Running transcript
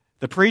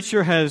The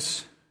preacher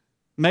has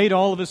made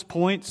all of his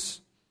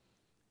points,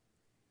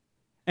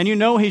 and you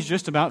know he's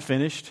just about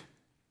finished.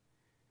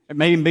 It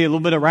may even be a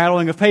little bit of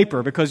rattling of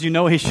paper because you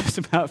know he's just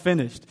about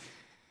finished.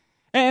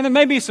 And there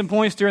may be some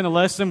points during the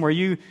lesson where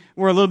you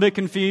were a little bit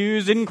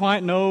confused, didn't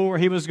quite know where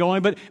he was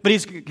going, but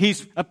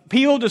he's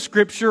appealed to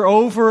Scripture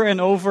over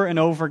and over and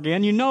over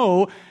again. You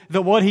know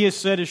that what he has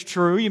said is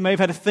true. You may have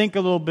had to think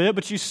a little bit,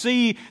 but you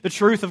see the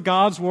truth of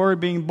God's Word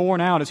being borne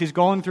out as he's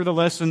gone through the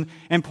lesson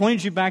and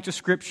pointed you back to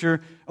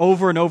Scripture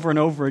over and over and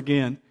over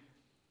again.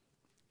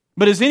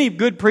 But as any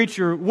good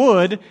preacher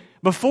would,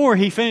 before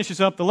he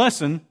finishes up the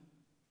lesson,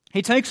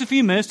 he takes a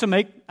few minutes to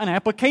make an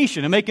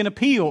application, to make an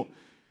appeal,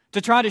 to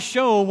try to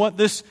show what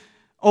this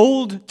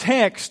old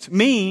text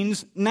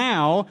means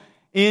now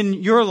in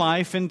your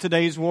life in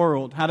today's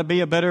world. How to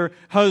be a better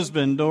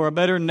husband or a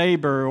better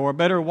neighbor or a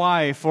better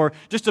wife or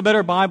just a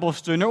better Bible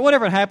student or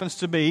whatever it happens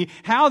to be.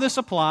 How this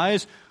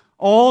applies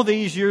all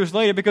these years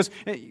later, because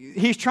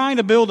he's trying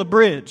to build a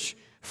bridge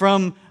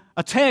from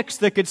a text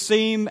that could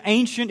seem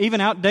ancient,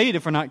 even outdated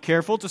if we're not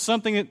careful, to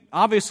something that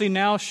obviously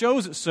now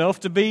shows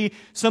itself to be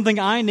something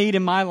I need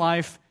in my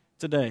life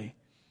today.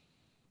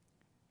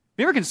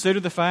 Have you ever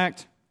considered the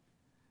fact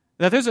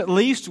that there's at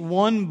least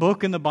one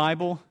book in the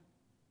Bible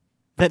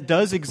that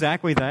does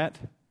exactly that?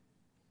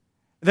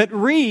 That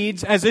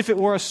reads as if it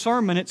were a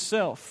sermon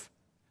itself.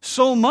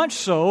 So much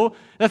so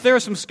that there are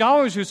some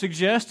scholars who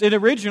suggest it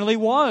originally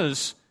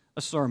was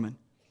a sermon.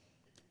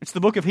 It's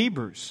the book of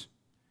Hebrews.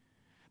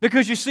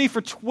 Because you see,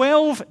 for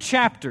 12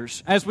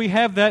 chapters, as we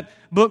have that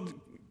book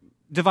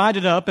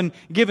divided up and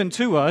given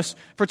to us,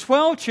 for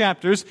 12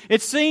 chapters,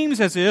 it seems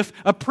as if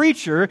a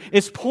preacher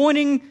is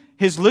pointing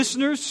his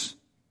listeners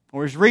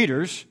or his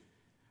readers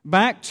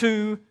back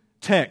to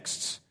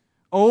texts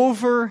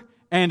over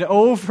and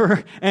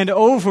over and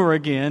over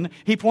again.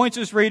 He points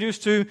his readers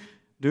to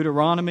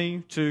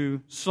Deuteronomy,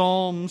 to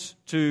Psalms,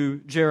 to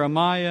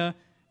Jeremiah,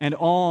 and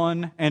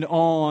on and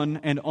on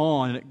and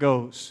on it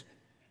goes.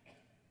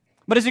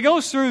 But as he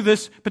goes through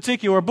this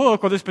particular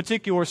book or this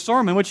particular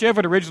sermon, whichever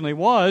it originally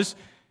was,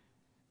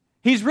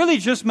 he's really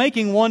just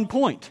making one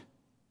point.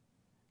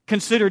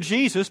 Consider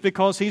Jesus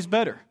because he's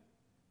better.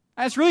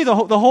 That's really the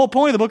whole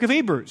point of the book of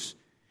Hebrews.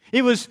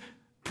 It was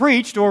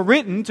preached or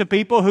written to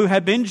people who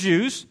had been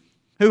Jews,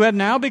 who had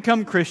now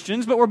become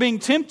Christians, but were being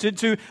tempted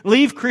to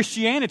leave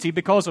Christianity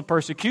because of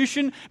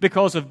persecution,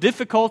 because of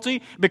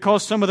difficulty,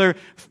 because some of their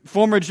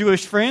former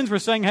Jewish friends were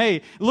saying,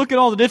 hey, look at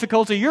all the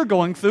difficulty you're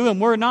going through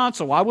and we're not,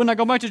 so why wouldn't I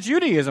go back to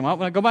Judaism? Why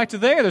wouldn't I go back to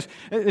there?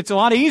 It's a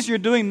lot easier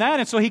doing that.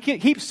 And so he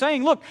keeps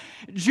saying, look,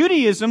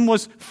 Judaism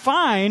was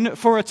fine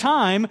for a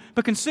time,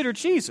 but consider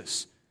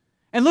Jesus.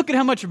 And look at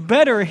how much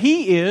better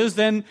he is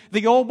than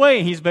the old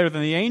way. He's better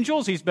than the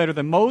angels. He's better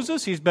than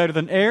Moses. He's better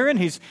than Aaron.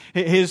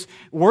 His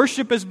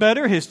worship is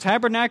better. His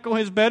tabernacle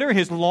is better.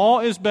 His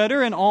law is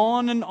better. And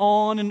on and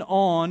on and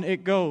on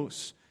it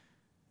goes.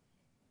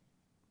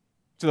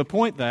 To the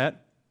point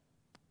that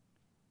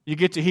you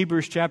get to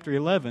Hebrews chapter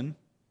 11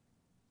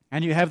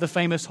 and you have the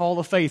famous Hall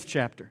of Faith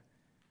chapter.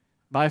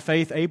 By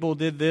faith Abel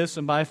did this,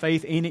 and by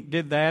faith Enoch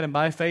did that, and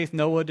by faith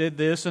Noah did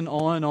this, and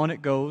on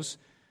it goes.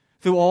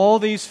 Through all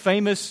these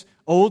famous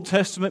Old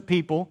Testament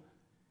people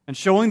and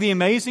showing the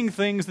amazing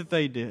things that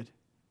they did.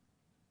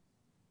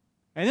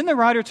 And then the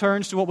writer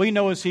turns to what we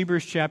know as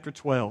Hebrews chapter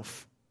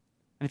 12.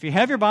 And if you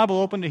have your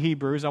Bible open to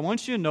Hebrews, I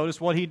want you to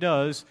notice what he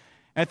does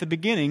at the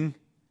beginning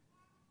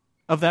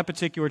of that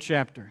particular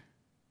chapter.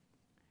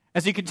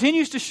 As he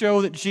continues to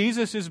show that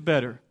Jesus is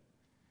better,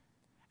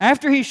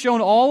 after he's shown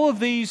all of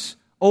these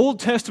Old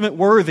Testament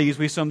worthies,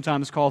 we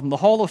sometimes call them, the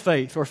Hall of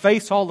Faith or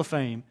Faith's Hall of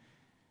Fame,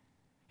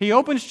 he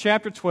opens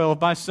chapter 12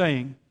 by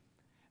saying,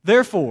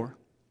 therefore,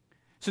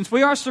 since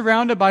we are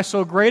surrounded by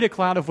so great a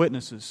cloud of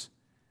witnesses,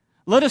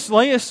 let us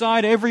lay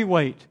aside every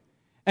weight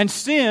and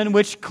sin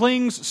which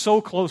clings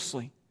so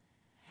closely,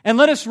 and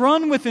let us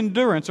run with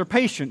endurance or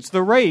patience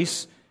the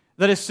race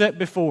that is set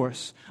before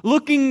us,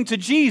 looking to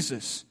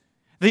Jesus,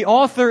 the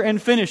author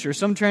and finisher,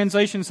 some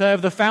translations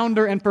have the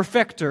founder and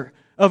perfecter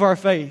of our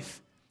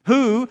faith,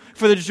 who,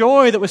 for the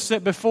joy that was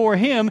set before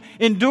him,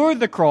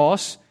 endured the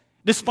cross,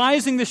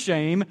 despising the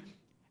shame,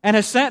 and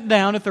has sat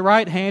down at the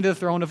right hand of the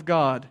throne of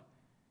God.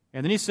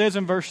 And then he says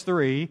in verse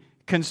 3,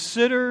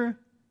 consider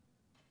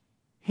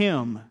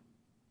him.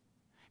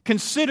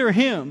 Consider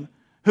him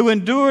who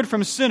endured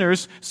from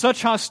sinners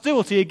such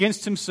hostility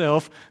against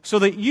himself, so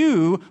that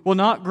you will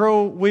not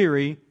grow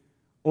weary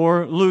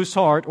or lose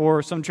heart,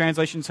 or some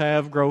translations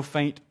have grow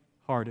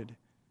faint-hearted.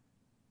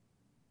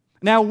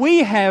 Now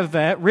we have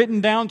that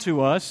written down to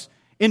us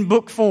in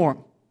book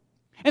form.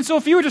 And so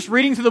if you were just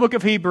reading through the book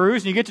of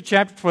Hebrews and you get to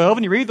chapter 12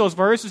 and you read those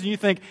verses and you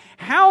think,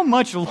 how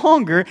much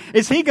longer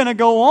is he going to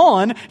go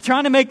on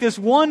trying to make this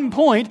one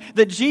point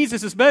that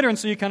Jesus is better? And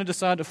so you kind of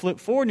decide to flip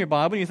forward in your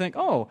Bible and you think,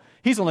 oh,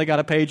 he's only got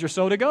a page or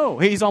so to go.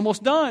 He's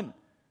almost done.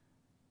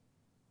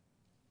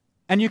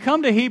 And you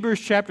come to Hebrews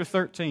chapter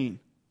 13.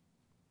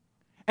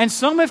 And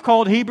some have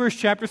called Hebrews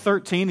chapter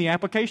 13 the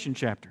application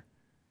chapter.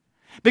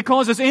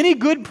 Because as any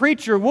good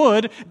preacher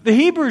would, the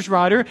Hebrews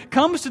writer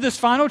comes to this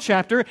final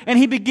chapter and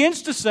he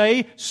begins to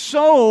say,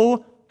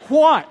 so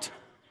what?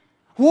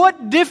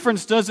 What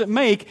difference does it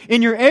make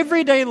in your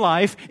everyday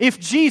life if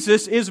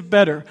Jesus is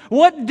better?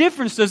 What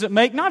difference does it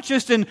make, not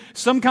just in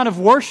some kind of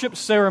worship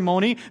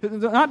ceremony,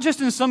 not just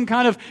in some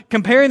kind of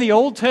comparing the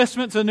Old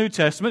Testament to the New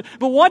Testament,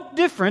 but what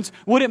difference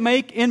would it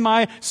make in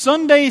my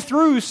Sunday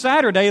through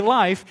Saturday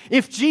life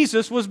if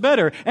Jesus was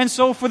better? And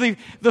so for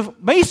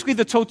basically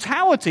the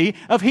totality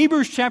of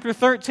Hebrews chapter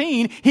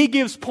 13, he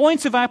gives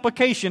points of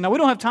application. Now we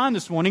don't have time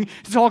this morning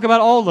to talk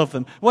about all of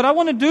them. What I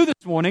want to do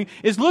this morning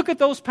is look at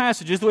those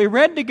passages that we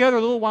read together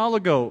a little while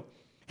ago,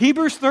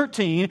 Hebrews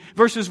 13,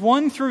 verses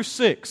 1 through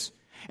 6,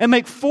 and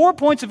make 4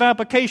 points of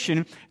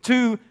application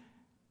to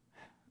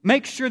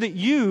make sure that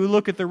you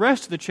look at the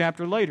rest of the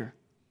chapter later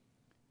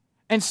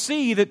and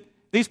see that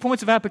these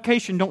points of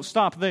application don't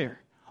stop there.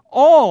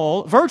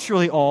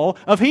 Virtually all,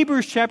 of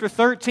Hebrews chapter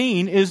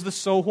 13 is the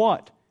so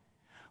what.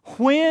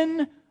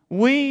 When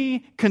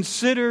we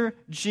consider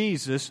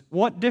Jesus,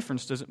 what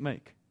difference does it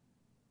make?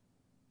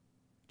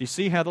 Do you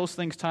see how those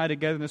things tie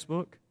together in this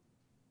book?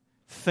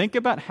 Think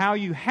about how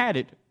you had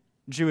it,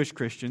 Jewish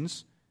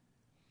Christians.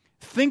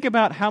 Think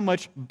about how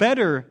much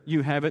better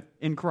you have it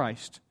in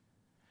Christ.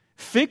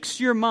 Fix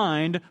your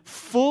mind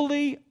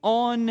fully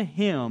on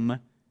Him.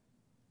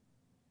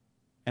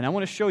 And I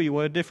want to show you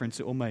what a difference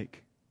it will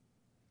make.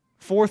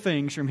 4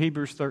 things from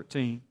Hebrews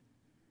 13.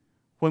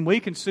 When we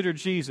consider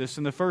Jesus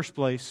in the first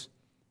place,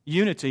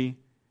 unity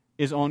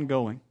is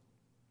ongoing.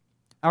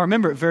 I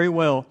remember it very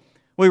well.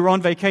 We were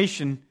on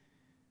vacation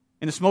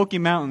in the Smoky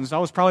Mountains. I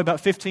was probably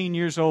about 15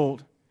 years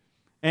old.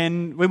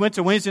 And we went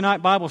to Wednesday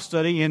night Bible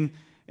study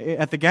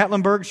at the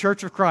Gatlinburg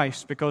Church of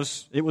Christ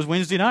because it was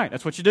Wednesday night.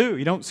 That's what you do.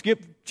 You don't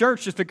skip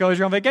church just because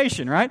you're on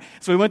vacation, right?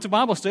 So we went to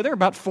Bible study. There were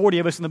about 40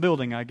 of us in the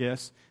building, I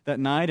guess, that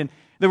night. And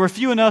there were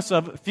few enough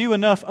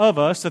of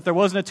us that there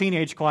wasn't a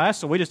teenage class,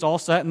 so we just all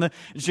sat in the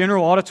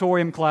general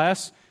auditorium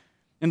class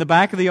in the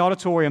back of the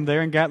auditorium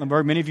there in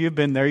Gatlinburg. Many of you have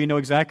been there. You know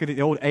exactly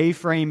the old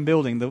A-frame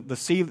building.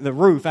 The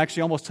roof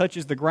actually almost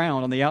touches the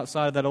ground on the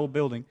outside of that old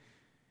building.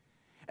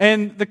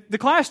 And the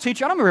class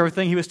teacher, I don't remember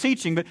everything he was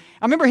teaching, but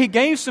I remember he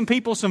gave some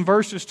people some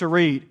verses to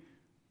read.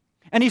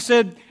 And he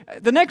said,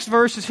 the next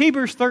verse is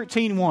Hebrews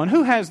 13:1.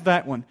 Who has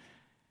that one?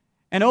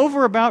 And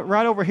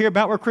right over here,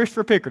 about where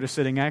Christopher Pickard is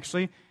sitting,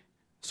 actually.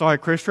 Sorry,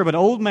 Christopher, but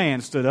an old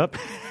man stood up.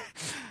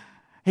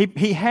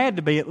 He had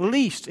to be at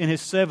least in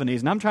his 70s,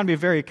 and I'm trying to be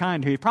very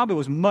kind here. He probably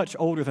was much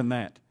older than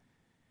that.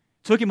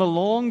 Took him a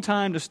long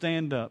time to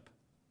stand up.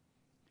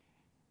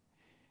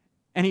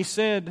 And he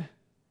said,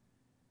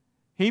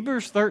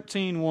 Hebrews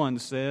 13:1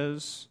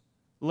 says,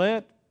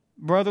 let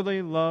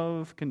brotherly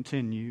love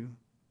continue.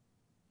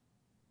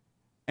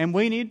 And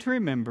we need to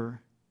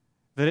remember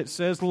that it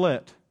says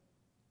let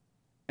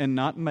and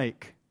not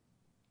make.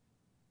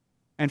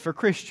 And for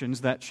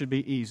Christians, that should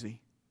be easy.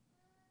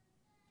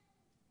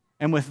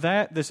 And with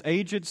that, this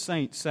aged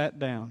saint sat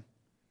down,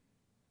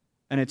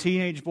 and a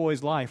teenage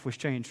boy's life was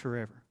changed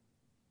forever.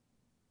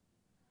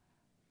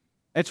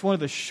 It's one of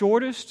the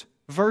shortest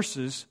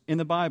verses in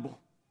the Bible.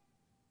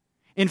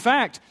 In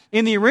fact,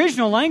 in the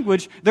original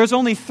language, there's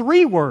only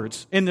 3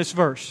 words in this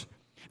verse.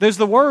 There's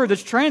the word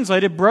that's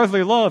translated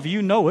brotherly love.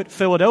 You know it,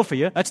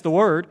 Philadelphia. That's the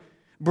word.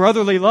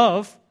 Brotherly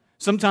love.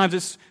 Sometimes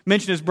it's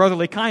mentioned as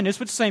brotherly kindness,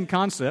 but it's the same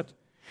concept.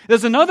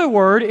 There's another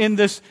word in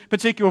this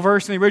particular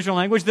verse in the original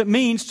language that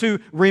means to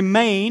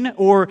remain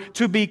or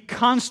to be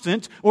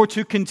constant or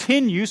to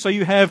continue. So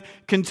you have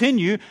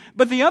continue.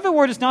 But the other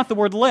word is not the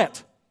word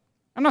let.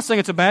 I'm not saying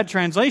it's a bad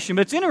translation,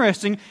 but it's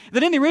interesting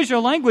that in the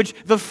original language,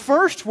 the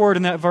first word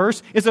in that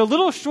verse is a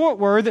little short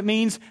word that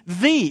means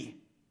the.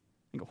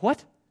 You go,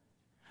 what?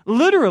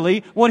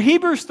 Literally, what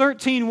Hebrews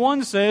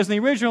 13:1 says in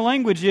the original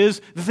language is,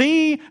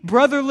 the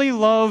brotherly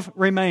love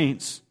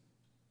remains.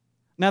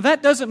 Now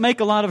that doesn't make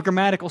a lot of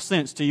grammatical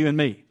sense to you and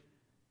me.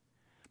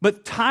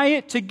 But tie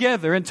it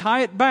together and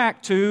tie it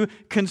back to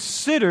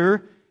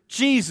consider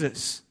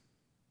Jesus.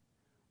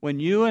 When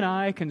you and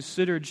I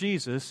consider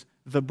Jesus,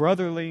 the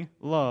brotherly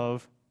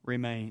love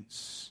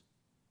remains.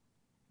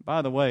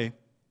 By the way,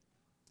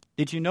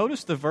 did you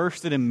notice the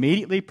verse that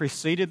immediately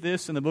preceded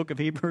this in the book of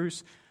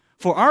Hebrews?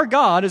 For our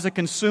God is a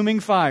consuming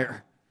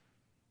fire.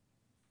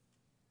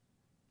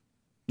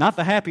 Not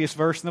the happiest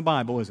verse in the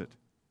Bible, is it?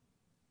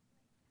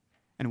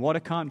 And what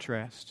a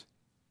contrast.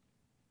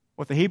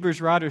 What the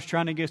Hebrews writer is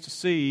trying to get us to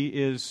see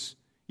is,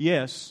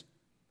 yes,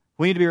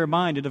 we need to be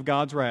reminded of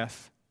God's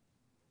wrath.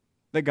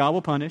 That God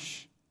will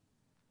punish.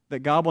 That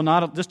God will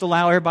not just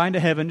allow everybody into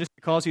heaven just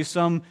because He's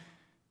some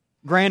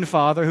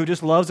grandfather who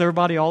just loves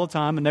everybody all the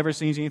time and never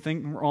sees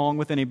anything wrong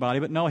with anybody.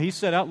 But no, He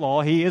set out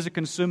law. He is a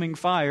consuming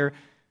fire.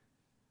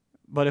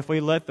 But if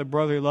we let the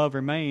brotherly love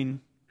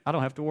remain, I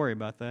don't have to worry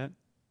about that.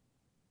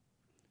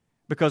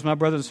 Because my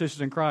brothers and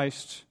sisters in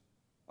Christ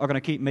are going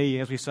to keep me,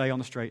 as we say, on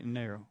the straight and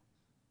narrow.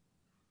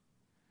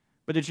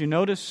 But did you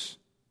notice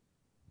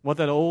what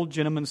that old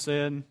gentleman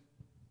said?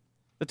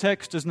 The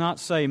text does not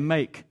say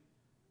make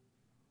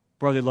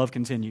brotherly love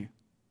continue.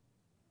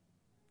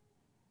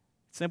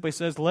 It simply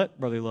says, let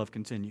brotherly love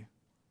continue.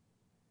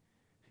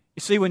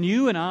 You see, when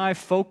you and I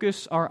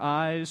focus our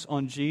eyes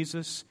on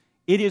Jesus,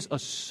 it is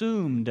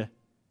assumed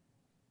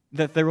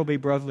that there will be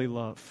brotherly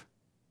love.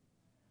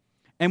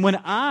 And when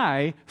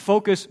I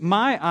focus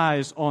my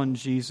eyes on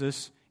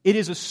Jesus, it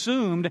is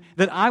assumed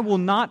that I will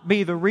not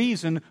be the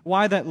reason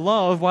why that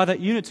love, why that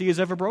unity is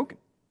ever broken.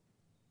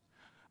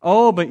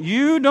 Oh, but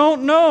you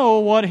don't know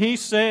what he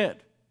said.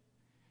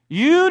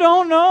 You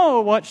don't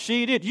know what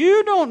she did.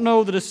 You don't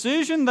know the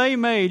decision they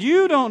made.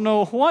 You don't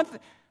know what...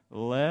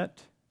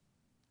 Let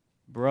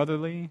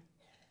brotherly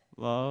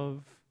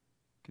love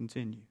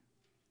continue.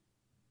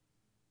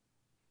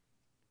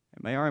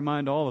 And may I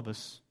remind all of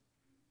us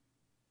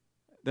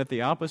that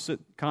the opposite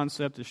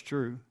concept is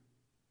true.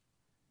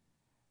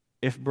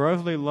 If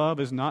brotherly love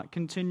is not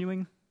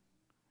continuing,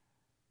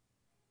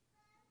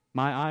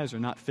 my eyes are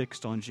not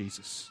fixed on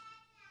Jesus.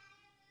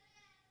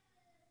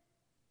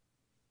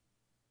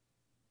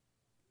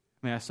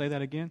 May I say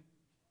that again?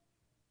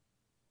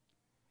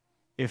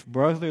 If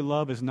brotherly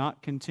love is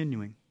not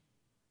continuing,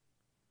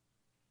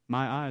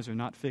 my eyes are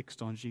not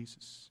fixed on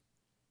Jesus.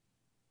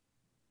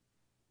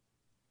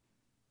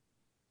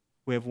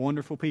 We have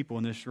wonderful people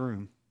in this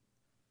room.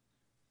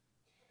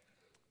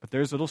 But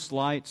there's little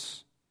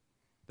slights,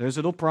 there's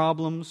little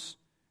problems,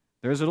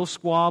 there's little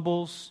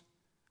squabbles.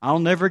 I'll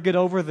never get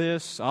over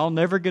this. I'll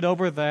never get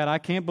over that. I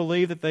can't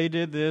believe that they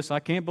did this. I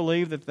can't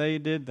believe that they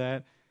did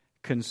that.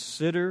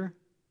 Consider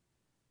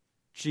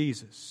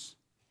Jesus.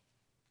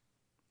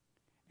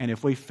 And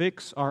if we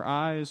fix our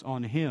eyes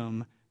on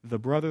Him, the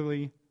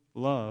brotherly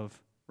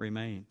love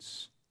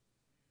remains.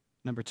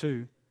 Number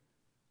 2,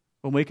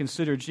 when we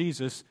consider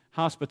Jesus,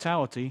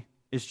 hospitality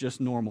is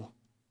just normal.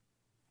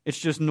 It's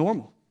just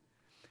normal.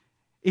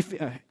 If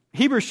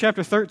Hebrews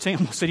chapter 13, I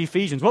almost said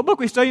Ephesians. What book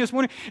we studying this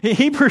morning?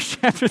 Hebrews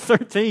chapter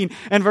 13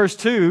 and verse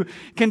 2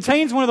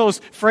 contains one of those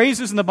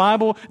phrases in the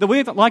Bible that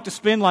we like to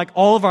spend like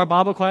all of our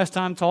Bible class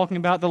time talking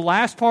about. The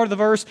last part of the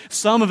verse,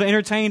 some have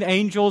entertained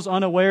angels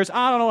unawares.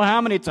 I don't know how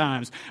many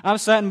times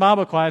I've sat in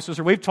Bible classes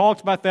where we've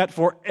talked about that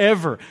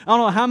forever. I don't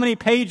know how many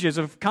pages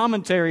of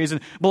commentaries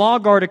and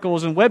blog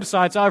articles and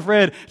websites I've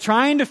read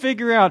trying to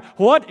figure out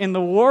what in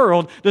the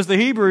world does the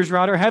Hebrews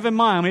writer have in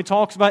mind when he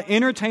talks about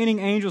entertaining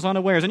angels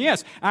unawares. And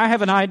yes, I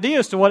have an idea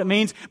as to what it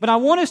means, but I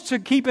want us to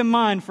keep in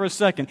mind for a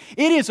second.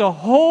 It is a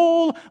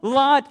whole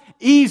lot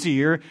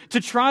easier to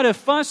try to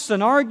fuss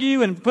and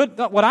argue and put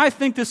what I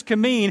think this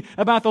can mean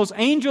about those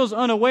angels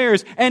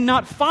unawares and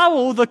not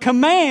follow the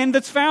command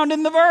that's found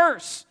in the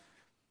verse.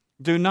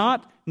 Do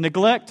not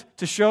neglect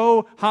to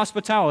show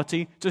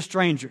hospitality to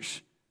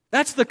strangers.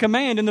 That's the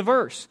command in the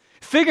verse.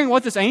 Figuring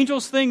what this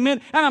angels thing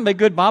meant, that might be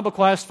good Bible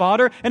class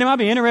fodder, and it might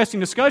be interesting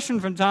discussion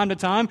from time to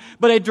time,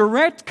 but a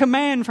direct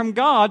command from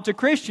God to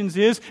Christians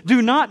is,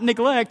 do not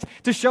neglect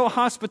to show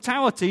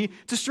hospitality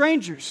to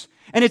strangers.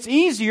 And it's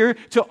easier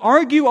to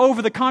argue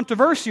over the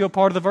controversial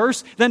part of the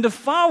verse than to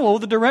follow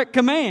the direct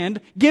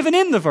command given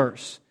in the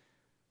verse.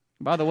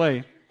 By the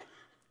way,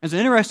 there's an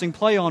interesting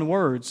play on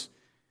words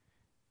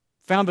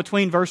found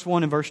between verse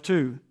 1 and verse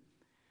 2.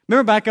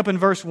 Remember back up in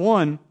verse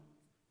 1,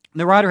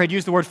 the writer had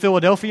used the word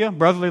Philadelphia,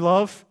 brotherly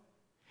love.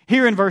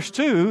 Here in verse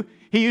 2,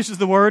 he uses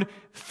the word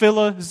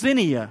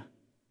philoxenia,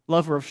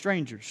 lover of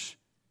strangers.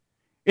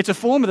 It's a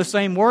form of the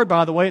same word,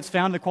 by the way. It's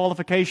found in the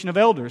qualification of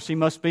elders. He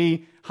must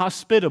be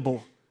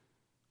hospitable.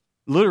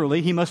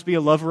 Literally, he must be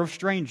a lover of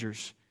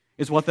strangers,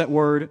 is what that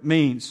word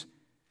means.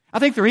 I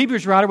think the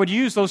Hebrews writer would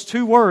use those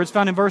two words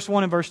found in verse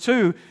 1 and verse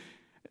 2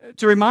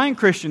 to remind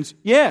Christians,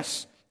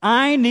 yes,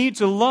 I need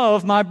to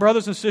love my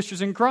brothers and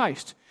sisters in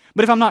Christ.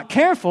 But if I'm not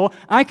careful,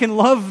 I can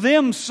love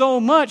them so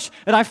much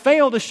that I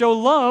fail to show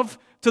love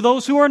to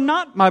those who are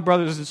not my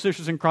brothers and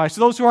sisters in Christ,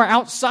 to those who are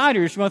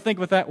outsiders, you want to think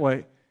of it that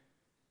way.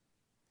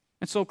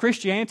 And so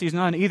Christianity is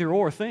not an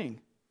either-or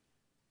thing.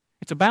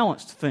 It's a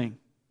balanced thing.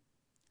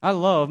 I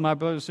love my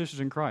brothers and sisters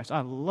in Christ.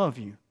 I love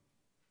you.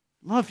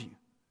 Love you.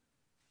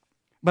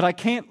 But I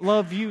can't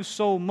love you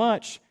so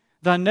much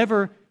that I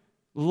never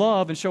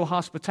love and show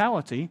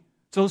hospitality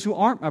to those who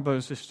aren't my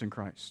brothers and sisters in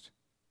Christ.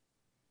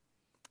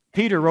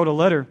 Peter wrote a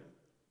letter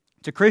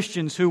to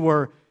Christians who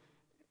were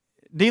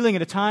dealing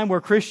at a time where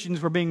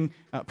Christians were being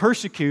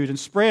persecuted and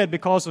spread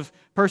because of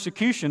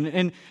persecution.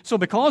 And so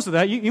because of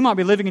that, you might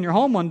be living in your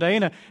home one day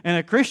and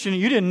a Christian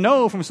you didn't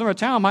know from some other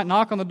town might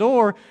knock on the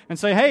door and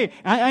say, hey,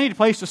 I need a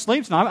place to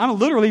sleep tonight. I'm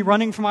literally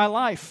running for my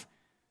life.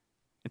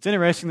 It's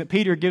interesting that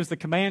Peter gives the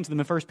command to them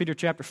in 1 Peter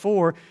chapter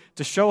 4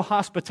 to show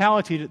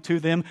hospitality to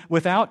them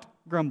without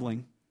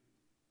grumbling.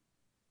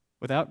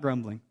 Without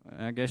grumbling.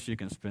 I guess you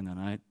can spend the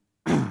night.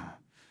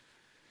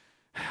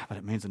 But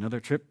it means another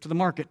trip to the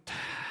market.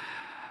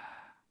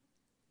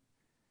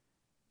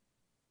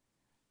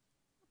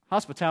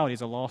 Hospitality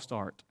is a lost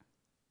art.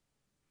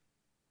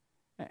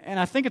 And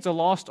I think it's a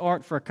lost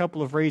art for a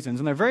couple of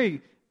reasons, and they're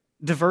very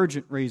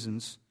divergent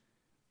reasons.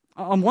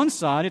 On one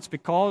side, it's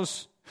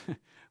because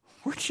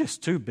we're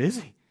just too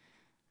busy.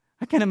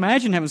 I can't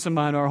imagine having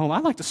somebody in our home.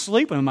 I'd like to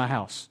sleep in my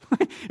house.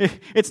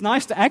 It's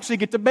nice to actually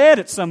get to bed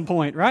at some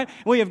point, right?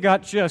 We have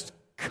got just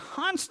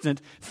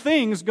constant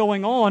things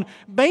going on,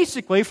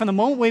 basically from the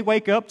moment we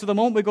wake up to the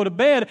moment we go to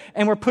bed,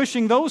 and we're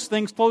pushing those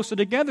things closer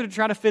together to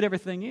try to fit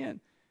everything in.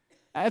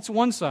 That's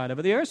one side of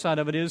it. The other side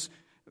of it is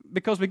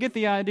because we get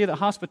the idea that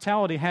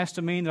hospitality has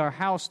to mean that our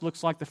house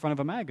looks like the front of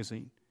a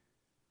magazine.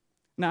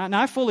 Now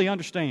I fully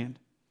understand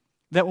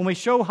that when we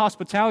show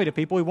hospitality to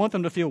people, we want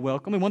them to feel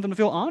welcome. We want them to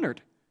feel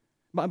honored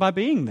by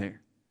being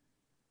there.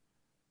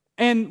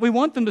 And we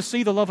want them to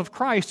see the love of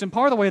Christ. And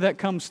part of the way that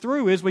comes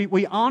through is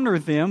we honor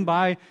them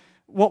by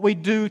what we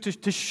do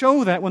to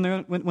show that when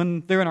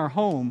they're in our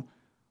home.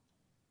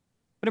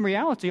 But in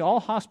reality, all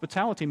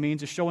hospitality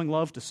means is showing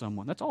love to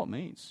someone. That's all it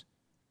means.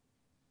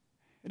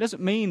 It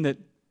doesn't mean that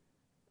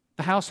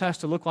the house has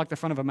to look like the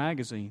front of a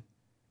magazine.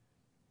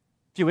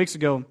 A few weeks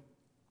ago,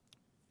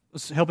 I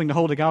was helping to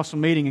hold a gospel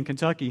meeting in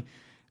Kentucky.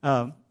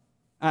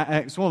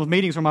 It's one of the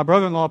meetings where my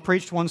brother-in-law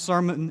preached one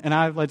sermon and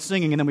I led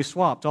singing, and then we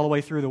swapped all the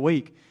way through the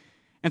week.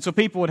 And so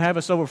people would have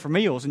us over for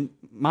meals, and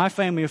my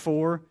family of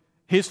 4,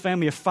 his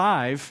family of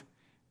 5,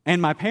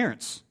 and my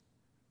parents.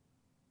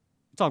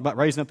 Talk about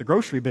raising up the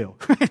grocery bill.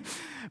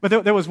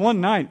 But there was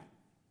one night,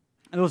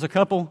 and there was a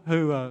couple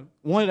who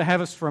wanted to have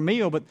us for a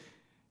meal, but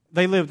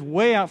they lived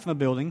way out from the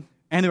building,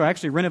 and they were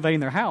actually renovating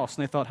their house,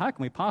 and they thought, how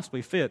can we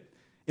possibly fit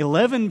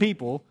 11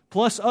 people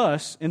plus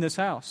us in this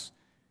house?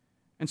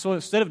 And so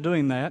instead of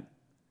doing that,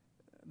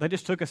 they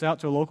just took us out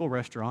to a local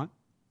restaurant,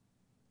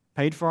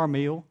 paid for our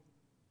meal,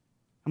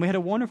 and we had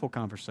a wonderful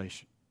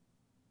conversation.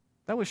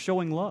 That was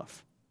showing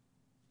love.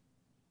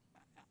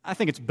 I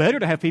think it's better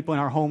to have people in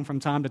our home from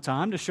time to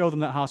time to show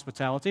them that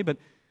hospitality, but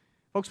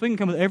folks, we can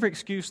come with every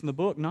excuse in the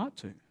book not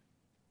to.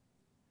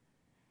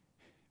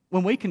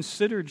 When we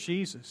consider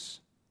Jesus,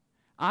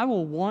 I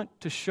will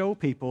want to show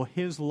people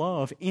His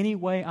love any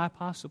way I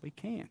possibly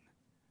can.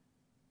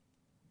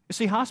 You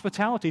see,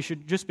 hospitality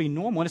should just be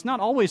normal. And it's not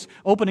always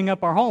opening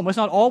up our home. It's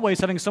not always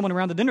having someone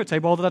around the dinner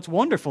table, although that's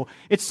wonderful.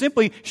 It's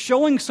simply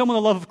showing someone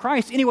the love of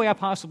Christ any way I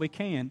possibly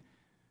can,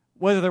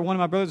 whether they're one of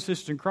my brothers and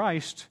sisters in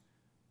Christ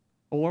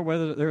or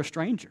whether they're a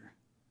stranger.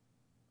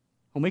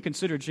 When we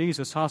consider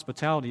Jesus,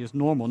 hospitality is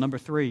normal. Number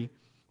 3,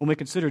 when we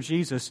consider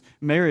Jesus,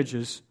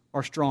 marriages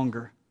are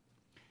stronger.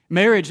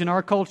 Marriage in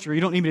our culture,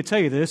 you don't need me to tell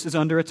you this, is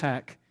under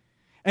attack.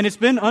 And it's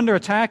been under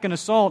attack and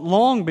assault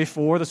long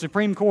before the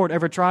Supreme Court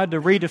ever tried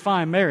to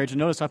redefine marriage. And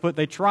notice I put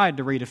they tried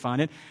to redefine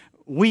it.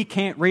 We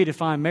can't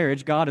redefine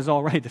marriage. God has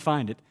already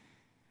defined it.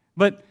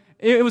 But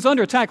it was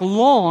under attack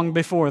long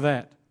before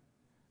that.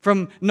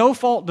 From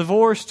no-fault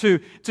divorce to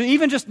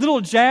even just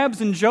little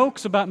jabs and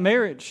jokes about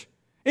marriage.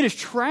 It is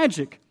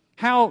tragic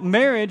how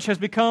marriage has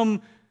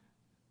become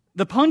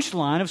the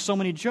punchline of so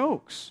many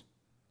jokes.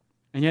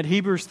 And yet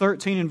Hebrews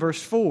 13 and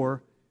verse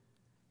 4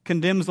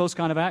 condemns those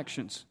kind of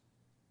actions.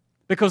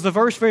 Because the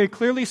verse very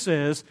clearly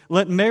says,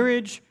 let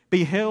marriage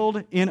be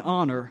held in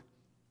honor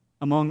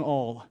among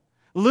all.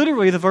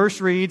 Literally, the verse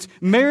reads,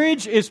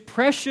 marriage is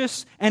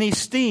precious and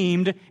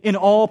esteemed in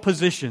all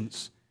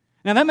positions.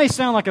 Now, that may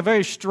sound like a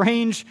very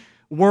strange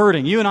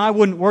wording. You and I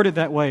wouldn't word it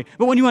that way.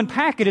 But when you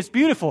unpack it, it's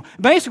beautiful.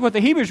 Basically, what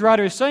the Hebrews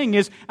writer is saying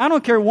is, I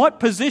don't care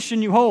what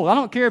position you hold. I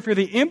don't care if you're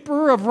the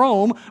emperor of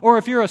Rome or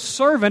if you're a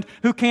servant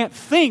who can't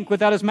think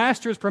without his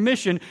master's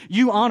permission,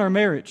 you honor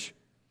marriage.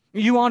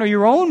 You honor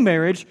your own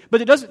marriage,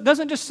 but it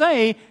doesn't just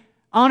say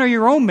honor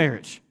your own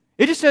marriage.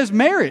 It just says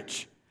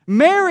marriage.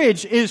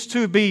 Marriage is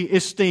to be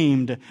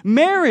esteemed.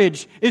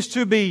 Marriage is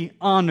to be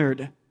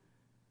honored.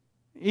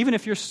 Even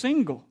if you're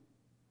single,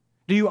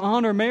 do you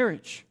honor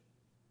marriage?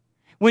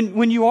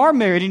 When you are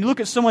married and you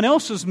look at someone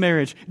else's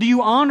marriage, do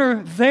you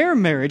honor their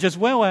marriage as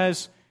well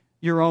as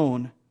your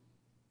own?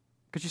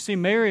 Because you see,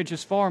 marriage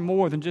is far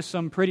more than just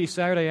some pretty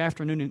Saturday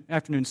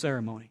afternoon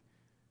ceremony.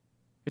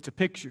 It's a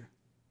picture.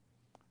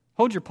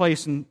 Hold your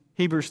place in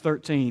Hebrews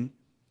 13.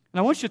 And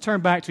I want you to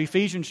turn back to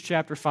Ephesians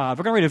chapter 5.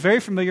 We're going to read a very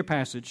familiar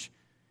passage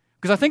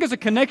because I think there's a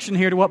connection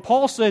here to what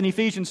Paul said in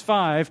Ephesians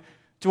 5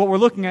 to what we're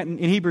looking at in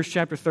Hebrews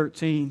chapter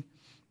 13.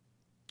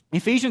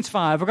 Ephesians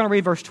 5, we're going to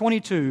read verse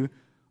 22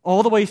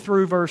 all the way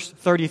through verse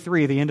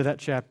 33, the end of that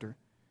chapter.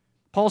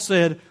 Paul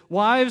said,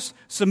 wives,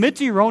 submit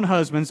to your own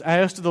husbands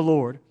as to the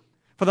Lord.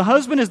 For the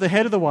husband is the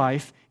head of the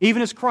wife,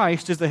 even as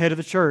Christ is the head of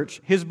the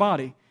church, His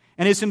body,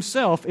 and is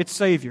Himself its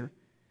Savior.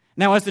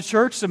 Now, as the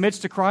church submits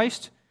to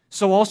Christ,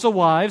 so also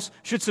wives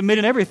should submit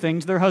in everything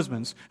to their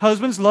husbands.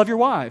 Husbands, love your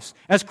wives,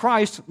 as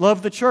Christ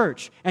loved the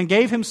church and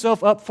gave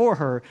Himself up for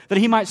her, that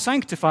He might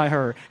sanctify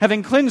her,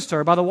 having cleansed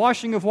her by the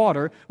washing of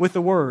water with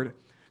the word,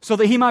 so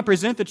that He might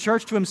present the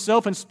church to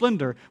Himself in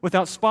splendor,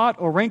 without spot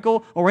or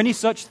wrinkle or any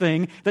such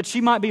thing, that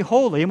she might be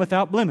holy and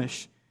without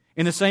blemish.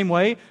 In the same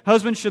way,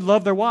 husbands should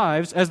love their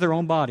wives as their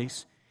own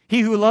bodies.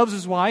 He who loves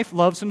his wife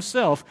loves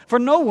himself. For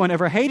no one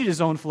ever hated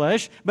his own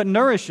flesh, but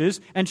nourishes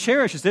and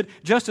cherishes it,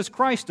 just as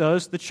Christ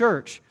does the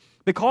church,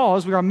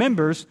 because we are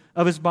members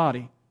of His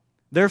body.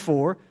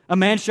 Therefore, a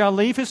man shall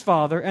leave his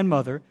father and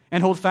mother,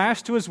 and hold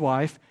fast to his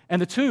wife,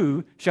 and the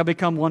two shall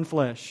become one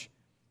flesh.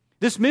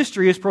 This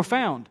mystery is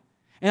profound,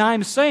 and I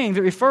am saying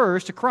that it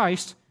refers to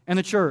Christ and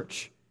the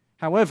church.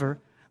 However,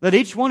 let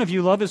each one of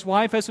you love his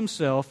wife as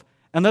himself,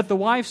 and let the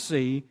wife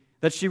see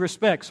that she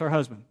respects her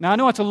husband. Now, I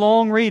know it's a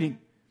long reading,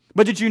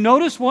 but did you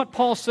notice what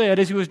Paul said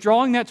as he was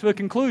drawing that to a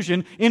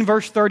conclusion in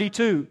verse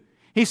 32?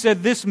 He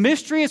said, "This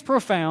mystery is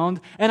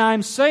profound, and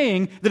I'm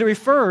saying that it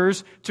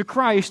refers to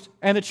Christ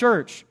and the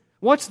church."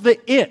 What's the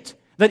it?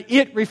 That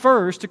it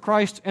refers to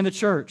Christ and the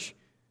church.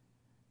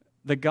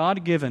 The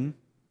God-given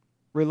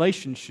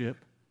relationship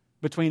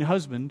between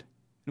husband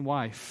and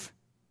wife.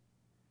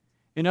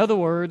 In other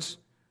words,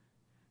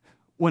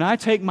 when I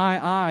take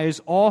my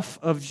eyes off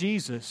of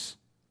Jesus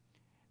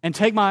and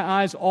take my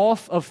eyes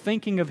off of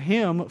thinking of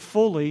Him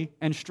fully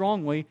and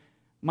strongly,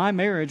 my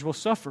marriage will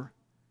suffer.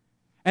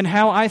 And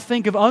how I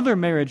think of other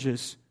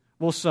marriages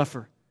will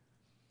suffer.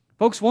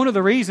 Folks, one of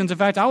the reasons, in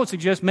fact, I would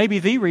suggest maybe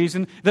the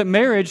reason that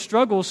marriage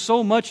struggles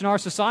so much in our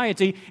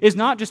society is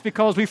not just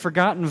because we've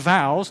forgotten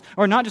vows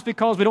or not just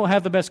because we don't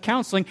have the best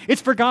counseling.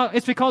 It's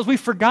because we've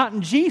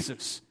forgotten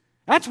Jesus.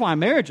 That's why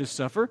marriages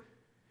suffer.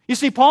 You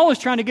see, Paul is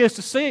trying to get us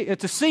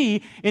to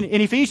see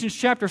in Ephesians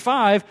chapter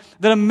 5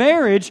 that a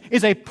marriage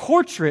is a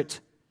portrait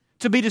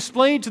to be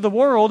displayed to the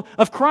world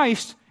of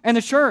Christ and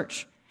the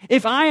church.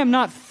 If I am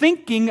not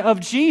thinking of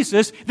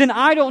Jesus, then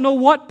I don't know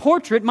what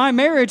portrait my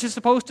marriage is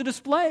supposed to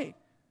display.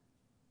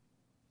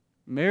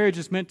 Marriage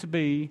is meant to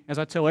be, as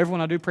I tell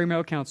everyone I do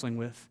premarital counseling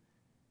with,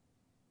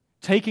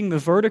 taking the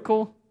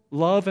vertical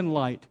love and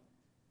light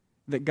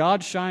that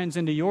God shines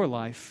into your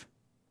life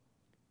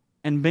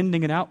and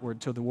bending it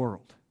outward to the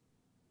world.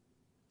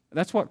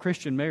 That's what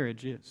Christian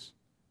marriage is.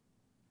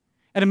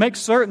 And to make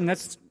certain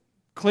that's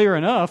clear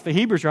enough, the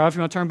Hebrews writer, if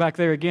you want to turn back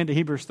there again to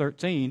Hebrews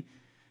 13,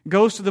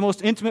 goes to the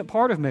most intimate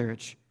part of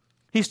marriage.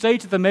 He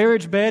states that the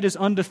marriage bed is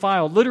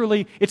undefiled.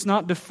 Literally, it's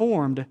not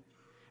deformed.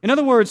 In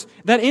other words,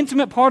 that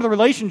intimate part of the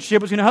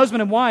relationship between a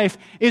husband and wife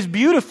is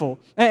beautiful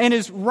and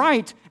is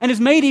right and is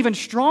made even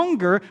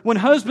stronger when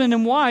husband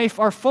and wife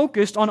are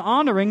focused on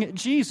honoring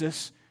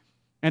Jesus.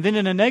 And then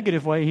in a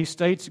negative way, he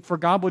states, "For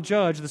God will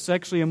judge the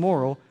sexually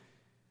immoral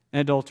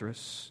and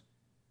adulterous."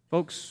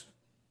 Folks,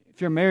 if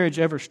your marriage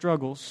ever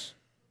struggles,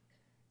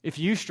 if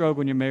you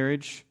struggle in your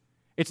marriage,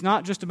 it's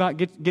not just about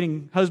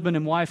getting husband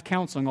and wife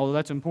counseling, although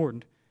that's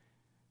important.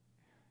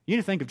 You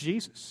need to think of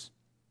Jesus.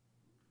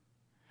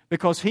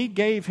 Because He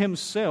gave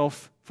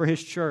Himself for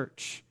His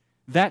church.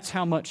 That's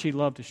how much He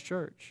loved His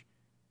church.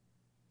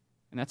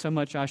 And that's how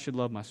much I should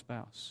love my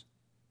spouse.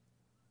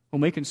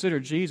 When we consider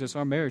Jesus,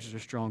 our marriages are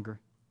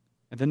stronger.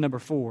 And then number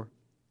 4,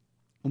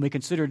 when we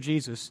consider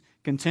Jesus,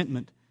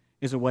 contentment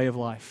is a way of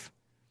life.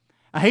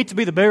 I hate to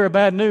be the bearer of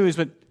bad news,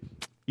 but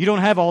you don't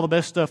have all the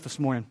best stuff this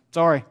morning.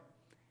 Sorry.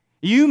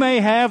 You may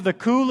have the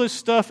coolest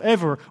stuff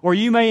ever, or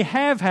you may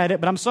have had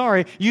it, but I'm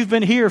sorry, you've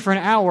been here for an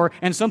hour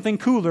and something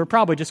cooler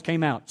probably just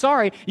came out.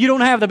 Sorry, you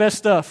don't have the best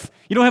stuff.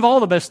 You don't have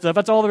all the best stuff.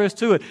 That's all there is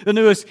to it. The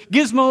newest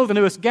gizmo, the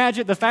newest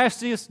gadget, the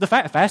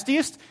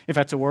fastiest, if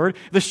that's a word,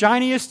 the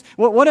shiniest,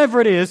 whatever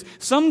it is,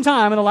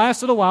 sometime in the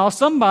last little while,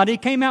 somebody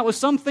came out with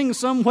something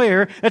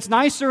somewhere that's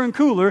nicer and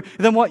cooler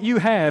than what you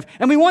have.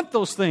 And we want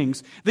those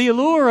things. The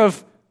allure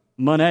of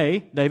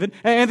money, David,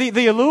 and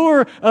the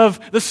allure of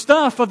the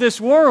stuff of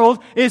this world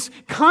is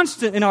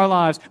constant in our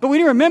lives. But we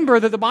need to remember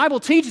that the Bible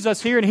teaches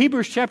us here in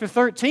Hebrews chapter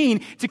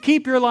 13 to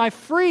keep your life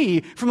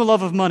free from the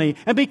love of money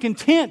and be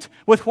content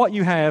with what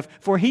you have.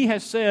 For He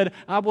has said,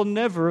 "I will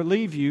never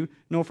leave you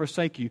nor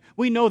forsake you."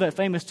 We know that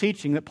famous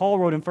teaching that Paul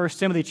wrote in 1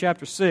 Timothy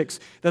chapter 6,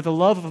 that the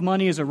love of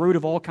money is a root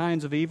of all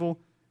kinds of evil.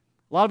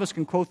 A lot of us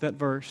can quote that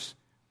verse,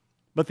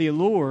 but the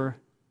allure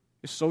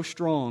is so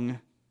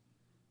strong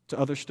to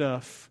other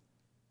stuff.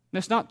 And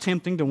it's not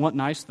tempting to want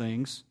nice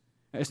things.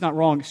 It's not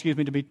wrong,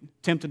 to be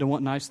tempted to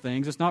want nice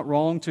things. It's not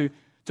wrong to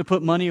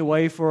put money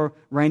away for a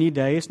rainy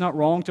day. It's not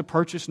wrong to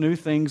purchase new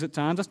things at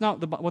times. That's not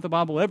what the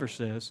Bible ever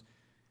says.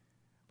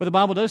 But the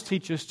Bible does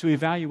teach us to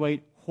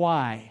evaluate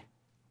why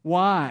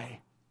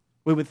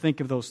we would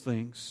think of those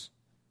things.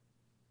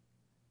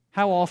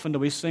 How often do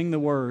we sing the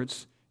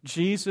words,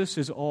 "Jesus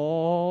is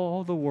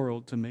all the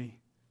world to me,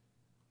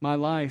 my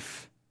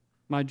life,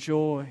 my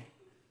joy,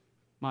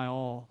 my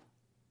all."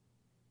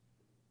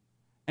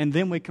 And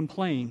then we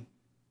complain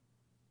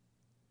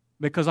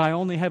because I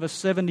only have a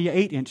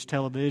 78-inch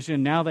television,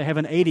 and now they have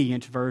an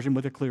 80-inch version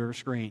with a clearer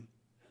screen.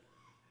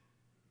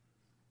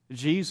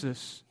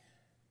 Jesus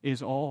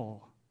is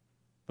all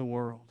the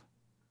world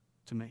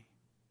to me.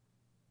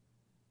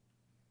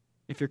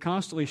 If you're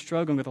constantly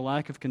struggling with a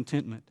lack of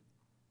contentment,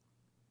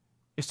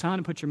 it's time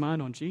to put your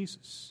mind on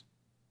Jesus.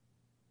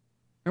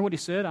 Remember what He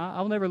said?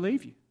 I'll never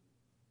leave you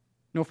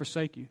nor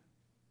forsake you.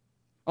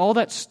 All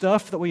that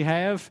stuff that we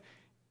have,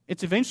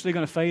 it's eventually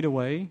going to fade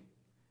away.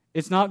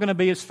 It's not going to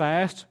be as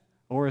fast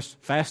or as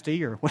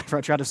fasty or whatever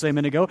I tried to say a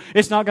minute ago.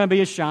 It's not going to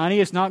be as shiny.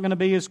 It's not going to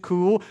be as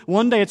cool.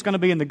 One day it's going to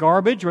be in the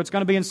garbage or it's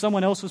going to be in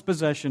someone else's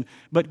possession.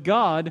 But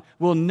God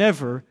will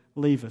never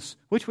leave us.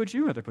 Which would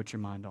you rather put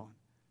your mind on?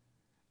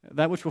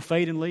 That which will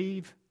fade and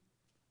leave,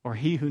 or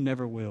He who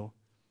never will?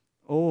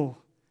 Oh,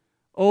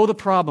 the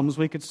problems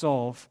we could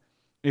solve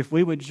if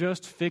we would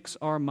just fix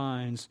our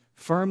minds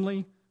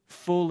firmly,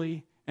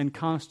 fully, and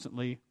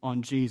constantly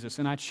on Jesus.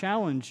 And I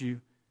challenge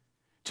you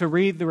to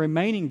read the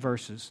remaining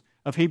verses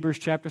of Hebrews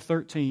chapter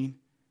 13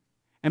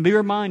 And be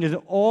reminded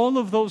that all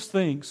of those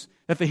things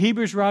that the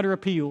Hebrews writer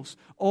appeals,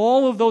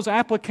 all of those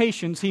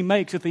applications he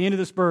makes at the end of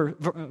this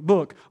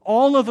book,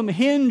 all of them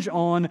hinge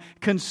on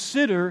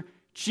consider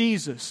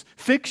Jesus.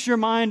 Fix your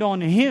mind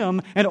on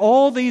Him, and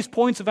all these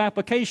points of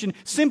application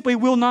simply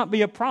will not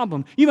be a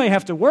problem. You may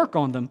have to work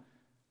on them,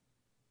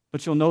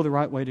 but you'll know the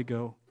right way to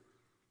go.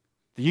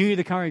 The unity of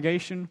the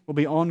congregation will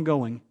be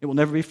ongoing. It will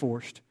never be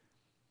forced.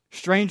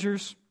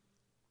 Strangers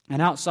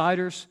and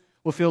outsiders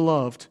will feel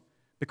loved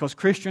because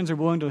Christians are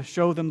willing to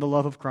show them the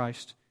love of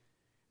Christ.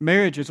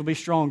 Marriages will be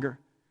stronger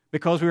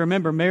because we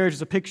remember marriage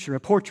is a picture, a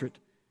portrait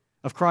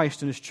of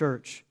Christ and His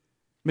church.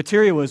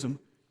 Materialism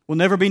will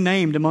never be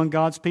named among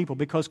God's people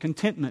because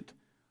contentment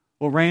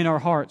will reign our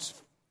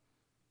hearts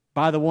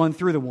by the one,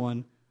 through the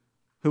one,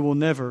 who will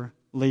never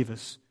leave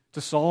us.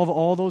 To solve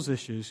all those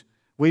issues,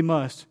 we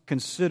must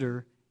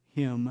consider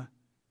Him.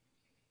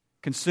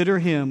 Consider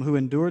Him who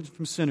endured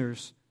from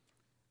sinners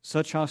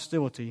such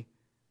hostility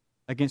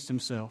against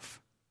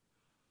Himself.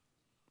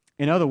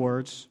 In other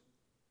words,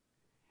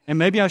 and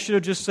maybe I should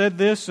have just said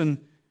this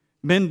and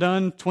been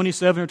done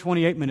 27 or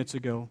 28 minutes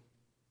ago.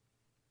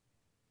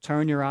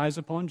 Turn your eyes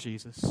upon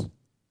Jesus.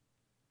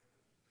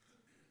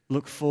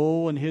 Look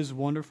full in His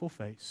wonderful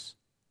face.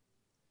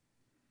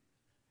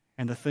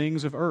 And the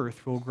things of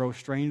earth will grow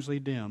strangely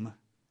dim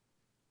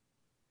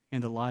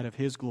in the light of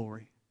His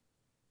glory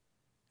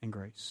and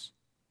grace.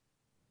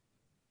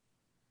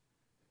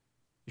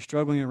 You're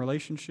struggling in a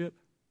relationship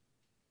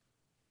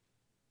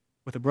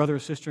with a brother or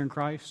sister in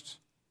Christ?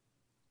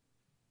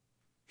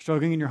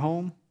 Struggling in your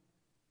home?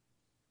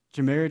 Is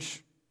your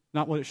marriage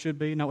not what it should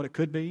be, not what it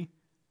could be?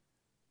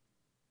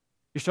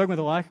 You're struggling with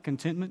a lack of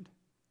contentment?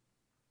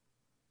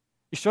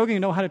 You're struggling to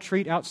know how to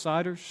treat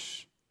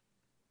outsiders?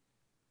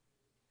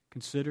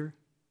 Consider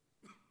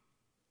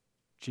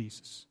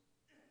Jesus.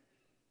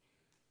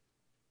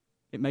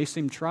 It may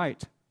seem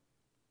trite,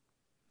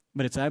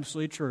 but it's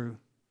absolutely true.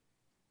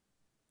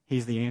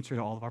 He's the answer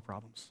to all of our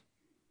problems.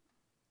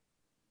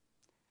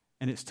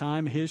 And it's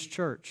time His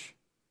church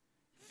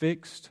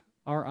fixed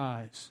our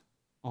eyes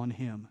on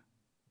Him,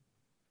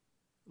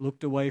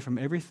 looked away from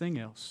everything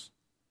else,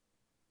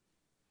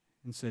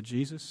 and said,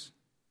 Jesus,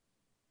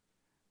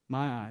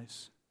 my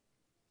eyes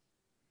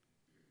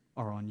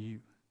are on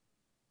You.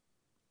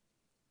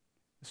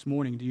 This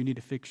morning, do you need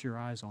to fix your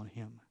eyes on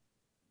Him?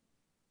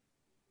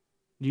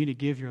 Do you need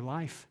to give your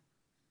life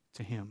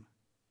to Him?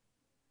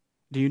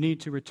 Do you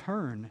need to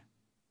return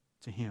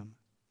to Him?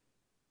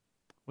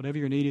 Whatever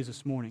your need is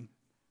this morning,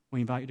 we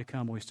invite you to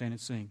come while we stand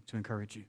and sing to encourage you.